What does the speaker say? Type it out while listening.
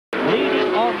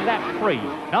on lap 3.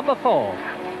 Number 4,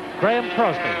 Graeme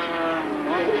Crosby.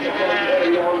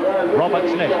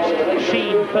 Roberts next.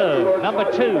 Sheen third. Number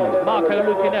 2, Marco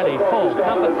Lucinelli fourth.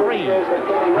 Number 3,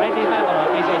 Randy Mamela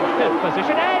is in 5th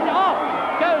position. And off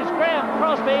goes Graeme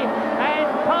Crosby, and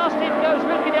past him goes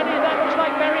Lucinelli. That looks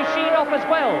like Barry Sheen off as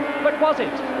well. But was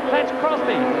it? That's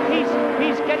Crosby.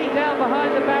 He's getting down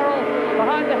behind the barrel,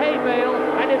 behind the hay bale,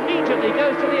 and immediately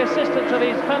goes to the assistance of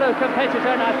his fellow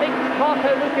competitor. And I think Marco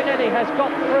Lucinelli has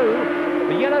got through.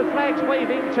 The yellow flag's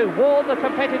waving to warn the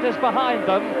competitors behind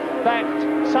them that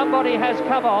somebody has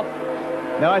come off.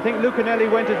 No, I think Lucinelli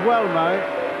went as well, Mo.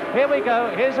 Here we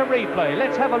go. Here's a replay.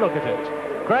 Let's have a look at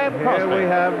it. Graeme Crosby. Here we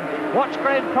have. Watch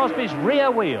Graeme Crosby's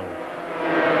rear wheel.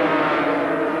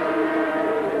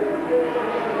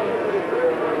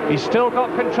 He's still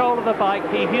got control of the bike.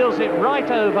 He heels it right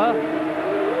over.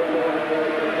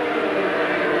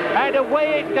 And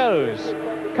away it goes.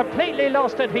 Completely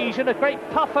lost adhesion, a great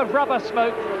puff of rubber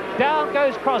smoke. Down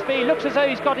goes Crosby. He looks as though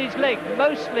he's got his leg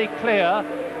mostly clear.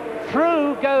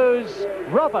 Through goes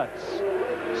Roberts.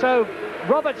 So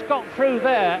Roberts got through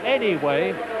there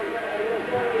anyway.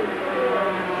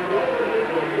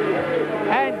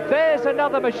 And there's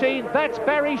another machine. That's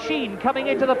Barry Sheen coming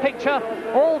into the picture,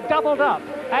 all doubled up.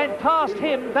 And past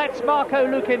him, that's Marco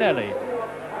Lucinelli.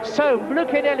 So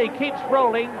Lucinelli keeps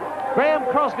rolling. Graeme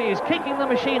Crosby is kicking the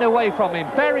machine away from him.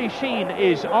 Barry Sheen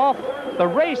is off. The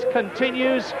race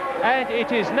continues, and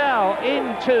it is now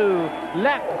into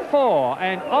lap 4.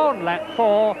 And on lap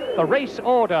 4, the race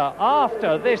order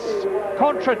after this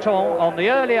contretemps on the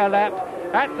earlier lap,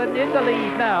 in the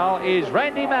lead now is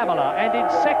Randy Mamela, and in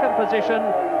 2nd position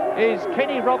is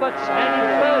Kenny Roberts, and in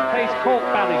 3rd place Cork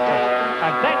Ballington.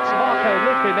 And that's Marco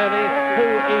Lucinelli, who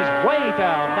is way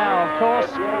down now, of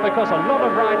course, because a lot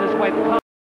of riders went past.